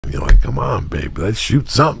You're like, come on, baby, let's shoot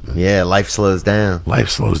something. Yeah, life slows down. Life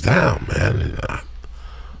slows down, man. And,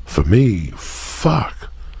 for me, fuck,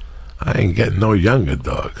 I ain't getting no younger,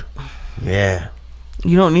 dog. Yeah.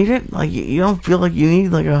 You don't need it? Like, you don't feel like you need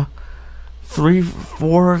like a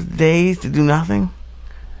 3-4 days to do nothing?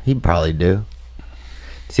 He'd probably do.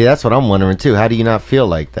 See, that's what I'm wondering too. How do you not feel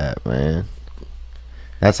like that, man?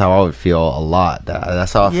 That's how I would feel a lot.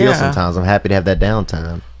 That's how I feel sometimes. I'm happy to have that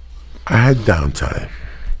downtime. I had downtime.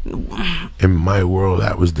 In my world,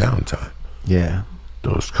 that was downtime. Yeah.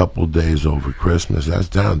 Those couple days over Christmas, that's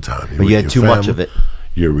downtime. But you had too much of it.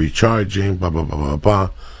 You're recharging, blah, blah, blah, blah, blah.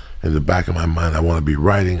 In the back of my mind, I want to be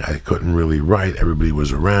writing. I couldn't really write. Everybody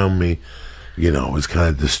was around me. You know, it was kind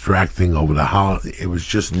of distracting over the holiday. It was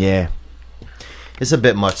just... Yeah. It's a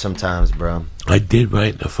bit much sometimes, bro. I did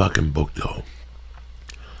write the fucking book, though.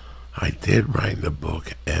 I did write the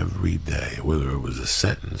book every day, whether it was a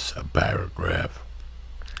sentence, a paragraph,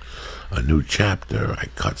 a new chapter. I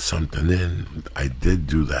cut something in. I did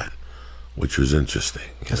do that, which was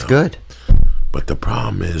interesting. That's good. But the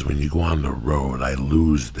problem is when you go on the road, I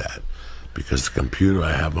lose that because the computer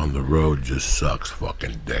I have on the road just sucks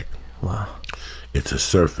fucking dick. Wow. It's a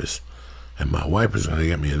Surface. And my wife is going to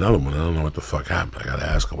get me another one. I don't know what the fuck happened. I got to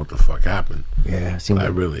ask her what the fuck happened. Yeah. I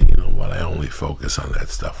really, you know what, I only focus on that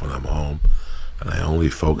stuff when I'm home. And I only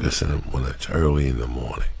focus on it when it's early in the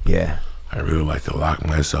morning. Yeah. I really like to lock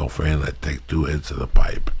myself in. I take 2 hits of the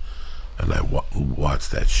pipe. And I watch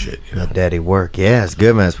that shit, you know. Let daddy work. Yeah, it's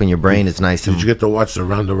good, man. It's when your brain is nice. Did you get to watch the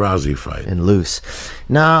Ronda Rousey fight? And loose.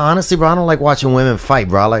 Nah, honestly, bro, I don't like watching women fight,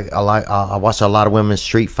 bro. I watched a lot of women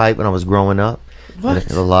street fight when I was growing up. What?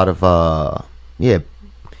 And a lot of, yeah.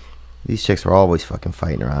 These chicks were always fucking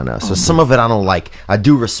fighting around us. So some of it I don't like. I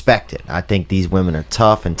do respect it. I think these women are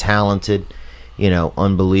tough and talented, you know,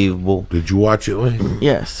 unbelievable. Did you watch it, Lee?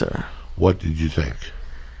 Yes, sir. What did you think?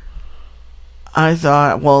 I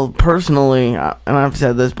thought, well, personally, and I've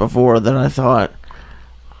said this before, that I thought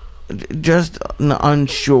just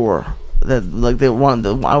unsure that, like, they want.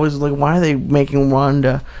 I was like, why are they making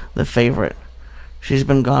Ronda the favorite? She's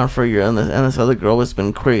been gone for a year, and this other girl has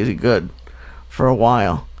been crazy good for a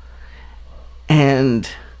while. And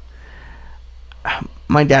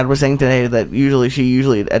my dad was saying today that she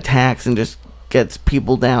usually attacks and just gets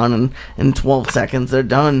people down, and in 12 seconds they're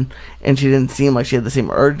done. And she didn't seem like she had the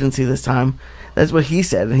same urgency this time. That's what he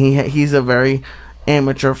said, and he's a very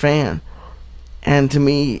amateur fan. And to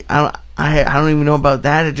me, I don't even know about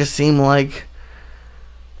that. It just seemed like,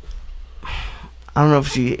 I don't know if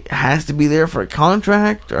she has to be there for a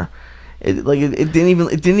contract, or it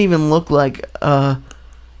didn't even look like a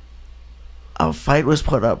fight was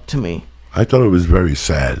put up to me. I thought it was very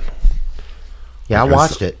sad. Yeah, I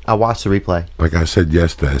watched it. I watched the replay. Like I said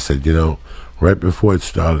yesterday, I said, you know, right before it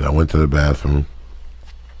started, I went to the bathroom.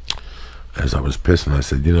 As I was pissing, I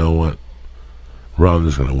said, you know what?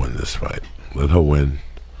 Ronda's going to win this fight. Let her win.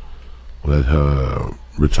 Let her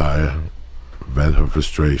retire. Vent her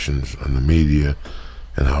frustrations on the media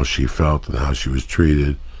and how she felt and how she was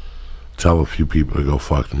treated. Tell a few people to go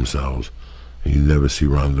fuck themselves. And you never see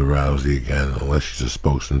Ronda Rousey again unless she's a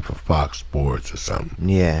spokesman for Fox Sports or something.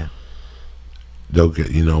 Yeah. They'll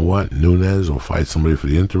get, you know what? Nunes will fight somebody for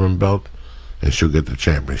the interim belt and she'll get the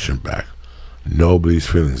championship back. Nobody's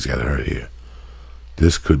feelings get hurt here.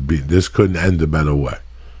 This couldn't end a better way.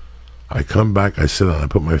 I come back, I sit down, I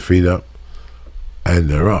put my feet up, and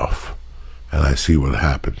they're off. And I see what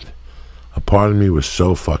happened. A part of me was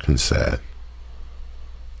so fucking sad.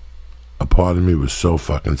 A part of me was so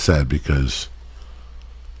fucking sad because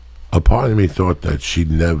a part of me thought that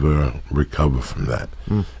she'd never recover from that.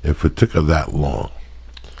 If it took her that long.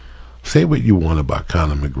 Say what you want about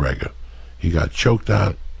Conor McGregor. He got choked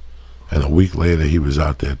out, and a week later he was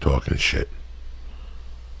out there talking shit.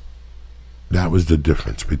 That was the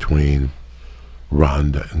difference between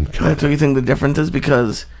Ronda and Conor. That's what you think the difference is?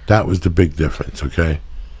 Because that was the big difference, okay?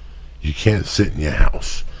 You can't sit in your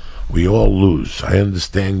house. We all lose. I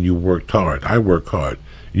understand you worked hard. I work hard.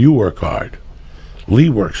 You work hard. Lee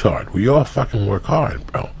works hard. We all fucking work hard,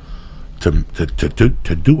 bro.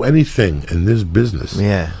 To do anything in this business,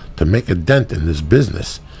 to make a dent in this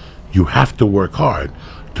business, you have to work hard.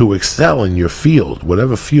 To excel in your field,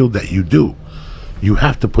 whatever field that you do, you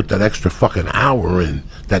have to put that extra fucking hour in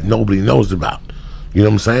that nobody knows about. You know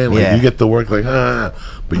what I'm saying? Like, you get to work like,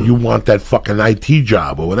 but you want that fucking IT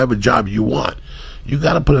job or whatever job you want. You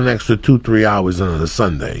got to put an extra 2-3 hours in on a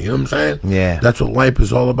Sunday. You know what I'm saying? Yeah. That's what life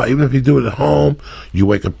is all about. Even if you do it at home, you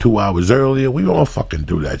wake up 2 hours earlier. We all fucking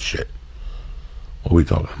do that shit. What are we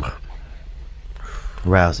talking about?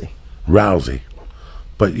 Rousey.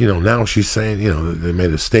 But, you know, now she's saying, you know, they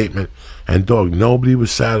made a statement, And dog, nobody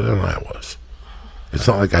was sadder than I was. It's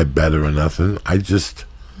not like I bet her or nothing.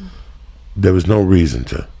 There was no reason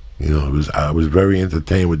to. You know, I was very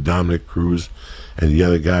entertained with Dominic Cruz and the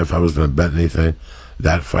other guy. If I was going to bet anything,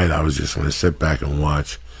 that fight, I was just going to sit back and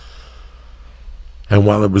watch. And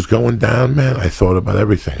while it was going down, man, I thought about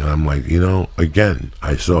everything. And I'm like, you know, again,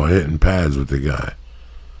 I saw her hitting pads with the guy.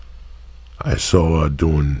 I saw her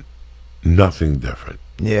doing nothing different.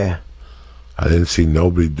 Yeah. I didn't see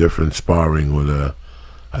nobody different sparring with her.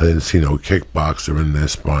 I didn't see no kickboxer in there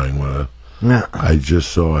sparring with her. No. I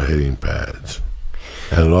just saw her hitting pads.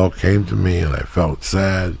 And it all came to me, and I felt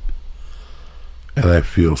sad. And I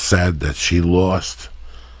feel sad that she lost.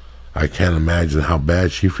 I can't imagine how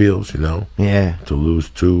bad she feels, you know? Yeah. To lose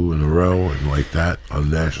 2 in a row and like that on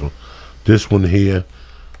national. This one here,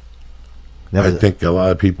 I think a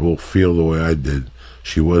lot of people feel the way I did.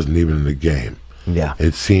 She wasn't even in the game. Yeah.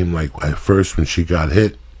 It seemed like at first when she got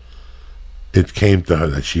hit, it came to her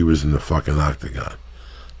that she was in the fucking octagon.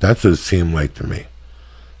 That's what it seemed like to me.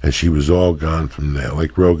 And she was all gone from there.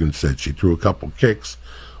 Like Rogan said, she threw a couple kicks,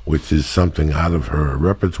 which is something out of her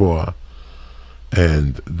repertoire.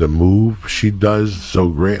 And the move she does so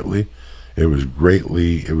greatly, it was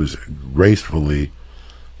gracefully,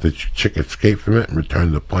 the chick escaped from it and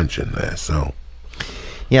returned the punch in there. So,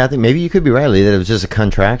 yeah, I think maybe you could be right, Lee, that it was just a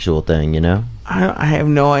contractual thing, you know? I have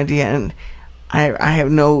no idea, and I have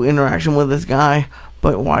no interaction with this guy,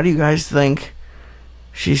 but why do you guys think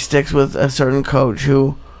she sticks with a certain coach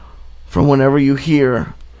who, from whenever you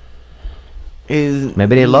hear, is...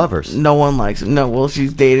 Maybe they love her. No one likes him. No, well,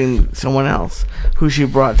 she's dating someone else who she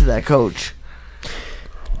brought to that coach.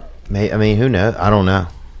 I mean, who knows? I don't know.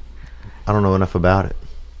 I don't know enough about it.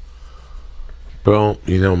 Bro,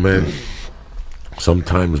 you know, man,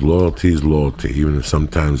 sometimes loyalty is loyalty, even if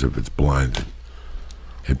sometimes if it's blinded.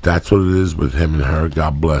 If that's what it is with him and her,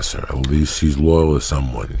 God bless her. At least she's loyal to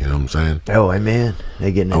someone, you know what I'm saying? Oh, amen.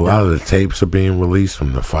 They're getting it done. A lot of the tapes are being released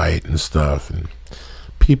from the fight and stuff, and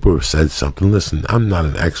people have said something. Listen, I'm not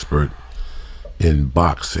an expert in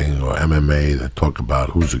boxing or MMA that talk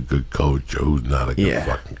about who's a good coach or who's not a good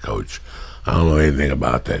fucking coach. I don't know anything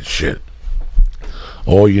about that shit.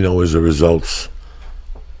 All you know is the results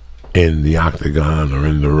in the octagon or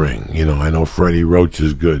in the ring. You know, I know Freddie Roach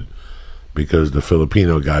is good because the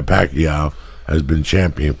Filipino guy Pacquiao has been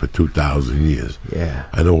champion for 2,000 years. Yeah.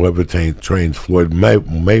 I know whoever trains Floyd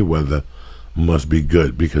Mayweather must be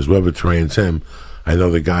good because whoever trains him, I know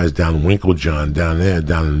the guys down Winklejohn down there,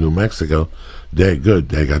 down in New Mexico, they're good.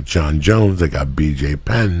 They got John Jones, they got BJ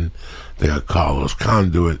Penn, they got Carlos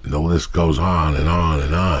Conduit, and the list goes on and on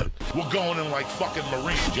and on. We're going in like fucking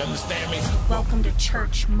Marines, you understand me? Welcome to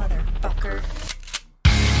church, motherfucker.